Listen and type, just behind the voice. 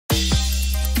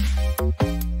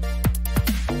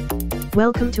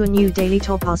Welcome to a new Daily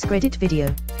Top Askreddit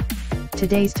video.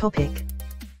 Today's topic: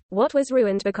 what was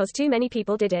ruined because too many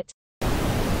people did it?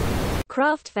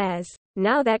 Craft fairs.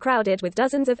 Now they're crowded with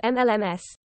dozens of MLMs.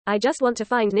 I just want to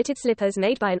find knitted slippers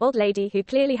made by an old lady who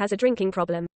clearly has a drinking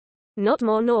problem. Not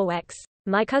more Norwex.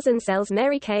 My cousin sells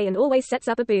Mary Kay and always sets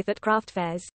up a booth at craft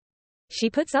fairs. She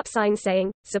puts up signs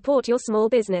saying, "Support your small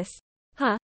business."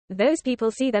 Huh? Those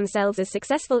people see themselves as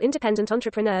successful independent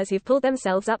entrepreneurs who've pulled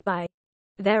themselves up by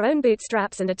their own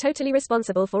bootstraps and are totally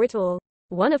responsible for it all.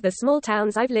 One of the small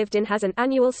towns I've lived in has an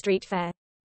annual street fair.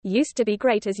 Used to be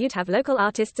great as you'd have local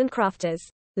artists and crafters,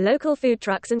 local food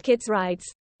trucks and kids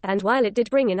rides. And while it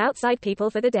did bring in outside people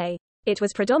for the day, it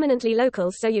was predominantly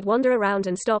locals, so you'd wander around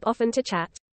and stop often to chat.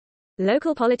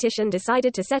 Local politician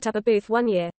decided to set up a booth one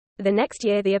year. The next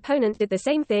year the opponent did the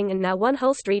same thing, and now one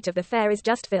whole street of the fair is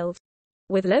just filled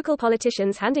with local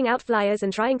politicians handing out flyers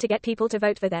and trying to get people to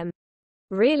vote for them.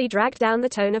 Really dragged down the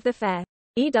tone of the fair.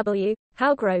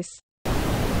 How gross.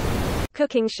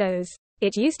 Cooking shows.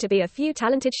 It used to be a few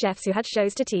talented chefs who had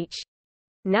shows to teach.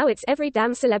 Now it's every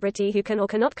damn celebrity who can or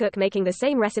cannot cook making the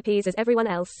same recipes as everyone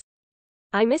else.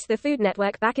 I miss the Food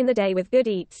Network back in the day with Good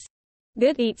Eats.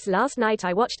 Good Eats. Last night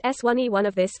I watched S1E1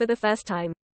 of this for the first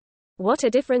time. What a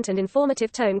different and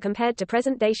informative tone compared to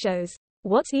present day shows.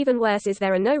 What's even worse is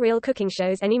there are no real cooking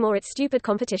shows anymore. It's stupid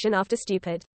competition after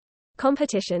stupid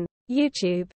competition.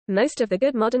 YouTube. Most of the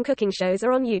good modern cooking shows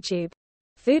are on YouTube.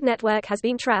 Food Network has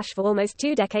been trash for almost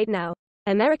 2 decades now.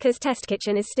 America's Test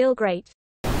Kitchen is still great.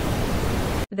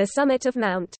 The summit of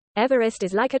Mount Everest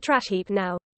is like a trash heap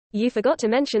now. You forgot to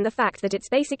mention the fact that it's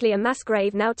basically a mass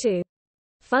grave now too.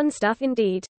 Fun stuff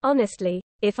indeed. Honestly,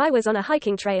 if I was on a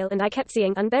hiking trail and I kept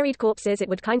seeing unburied corpses, it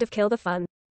would kind of kill the fun.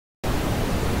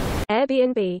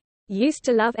 Airbnb. Used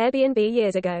to love Airbnb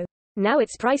years ago. Now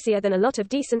it's pricier than a lot of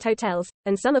decent hotels,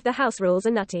 and some of the house rules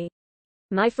are nutty.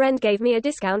 My friend gave me a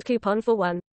discount coupon for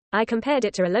one. I compared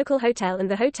it to a local hotel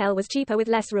and the hotel was cheaper with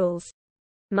less rules.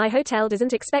 My hotel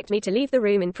doesn't expect me to leave the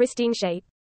room in pristine shape.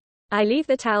 I leave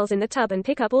the towels in the tub and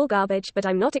pick up all garbage, but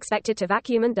I'm not expected to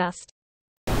vacuum and dust.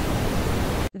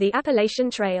 The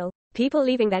Appalachian Trail. People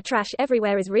leaving their trash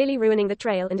everywhere is really ruining the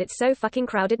trail, and it's so fucking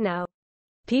crowded now.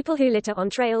 People who litter on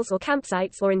trails or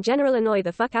campsites or in general annoy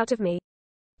the fuck out of me.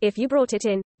 If you brought it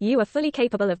in, you are fully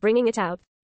capable of bringing it out.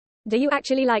 Do you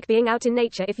actually like being out in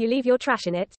nature if you leave your trash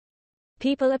in it?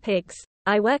 People are pigs.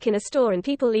 I work in a store and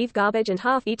people leave garbage and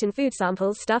half-eaten food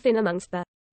samples stuff in amongst the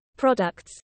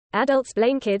products. Adults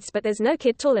blame kids, but there's no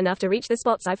kid tall enough to reach the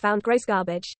spots I've found gross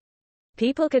garbage.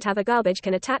 People could have a garbage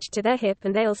can attached to their hip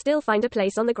and they'll still find a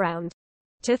place on the ground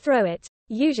to throw it.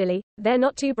 Usually, they're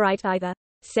not too bright either.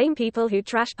 Same people who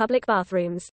trash public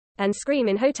bathrooms and scream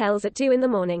in hotels at 2 in the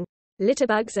morning.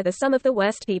 Litterbugs are the sum of the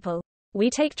worst people.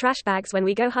 We take trash bags when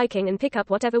we go hiking and pick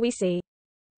up whatever we see.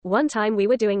 One time we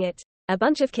were doing it. A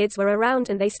bunch of kids were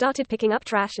around and they started picking up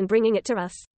trash and bringing it to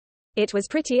us. It was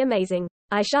pretty amazing.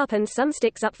 I sharpened some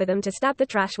sticks up for them to stab the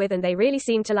trash with, and they really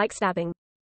seemed to like stabbing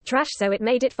trash, so it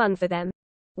made it fun for them.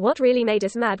 What really made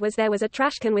us mad was there was a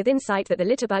trash can within sight that the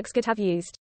litterbugs could have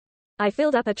used. I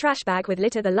filled up a trash bag with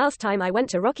litter the last time I went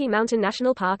to Rocky Mountain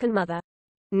National Park, and Mother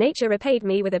Nature repaid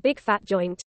me with a big fat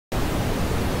joint.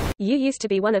 You used to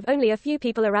be one of only a few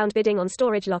people around bidding on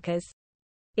storage lockers.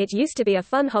 It used to be a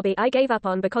fun hobby I gave up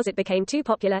on because it became too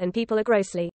popular and people are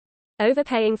grossly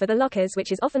overpaying for the lockers,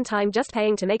 which is oftentimes just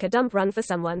paying to make a dump run for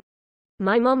someone.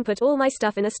 My mom put all my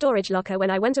stuff in a storage locker when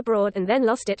I went abroad and then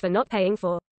lost it for not paying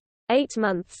for 8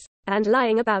 months. And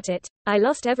lying about it. I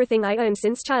lost everything I owned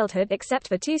since childhood except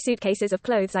for 2 suitcases of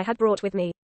clothes I had brought with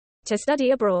me to study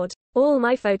abroad. All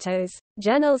my photos,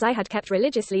 journals I had kept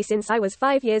religiously since I was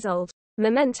 5 years old.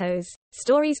 Mementos,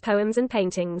 stories, poems and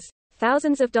paintings,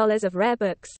 thousands of dollars of rare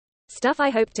books, stuff I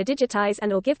hoped to digitize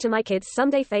and or give to my kids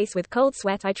someday. Face with cold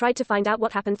sweat I tried to find out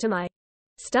what happened to my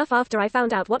stuff after I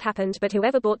found out what happened, but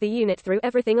whoever bought the unit threw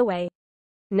everything away.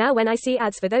 Now when I see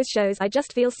ads for those shows I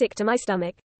just feel sick to my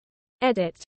stomach.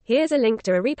 Edit. Here's a link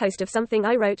to a repost of something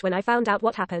I wrote when I found out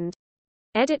what happened.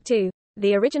 Edit 2.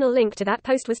 The original link to that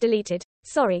post was deleted.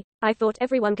 Sorry, I thought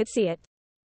everyone could see it.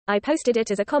 I posted it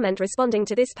as a comment responding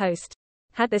to this post.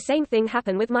 Had the same thing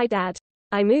happen with my dad.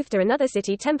 I moved to another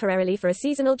city temporarily for a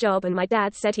seasonal job, and my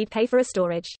dad said he'd pay for a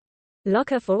storage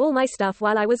locker for all my stuff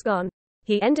while I was gone.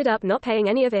 He ended up not paying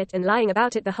any of it and lying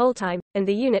about it the whole time, and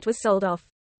the unit was sold off.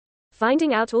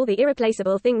 Finding out all the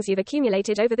irreplaceable things you've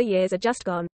accumulated over the years are just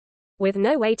gone, with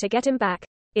no way to get him back,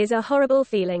 is a horrible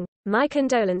feeling. My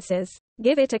condolences.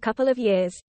 Give it a couple of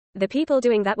years. The people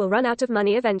doing that will run out of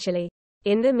money eventually.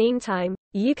 In the meantime,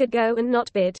 you could go and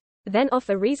not bid. Then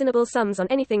offer reasonable sums on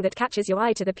anything that catches your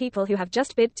eye to the people who have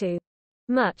just bid too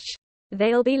much.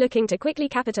 They'll be looking to quickly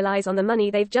capitalize on the money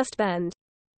they've just burned.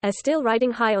 Are still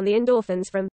riding high on the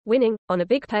endorphins from winning on a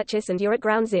big purchase and you're at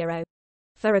ground zero.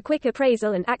 For a quick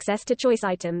appraisal and access to choice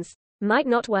items. Might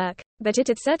not work, but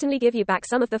it'd certainly give you back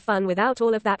some of the fun without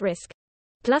all of that risk.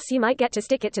 Plus you might get to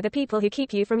stick it to the people who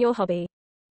keep you from your hobby.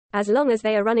 As long as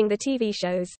they are running the TV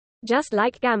shows. Just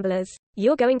like gamblers,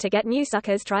 you're going to get new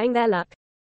suckers trying their luck.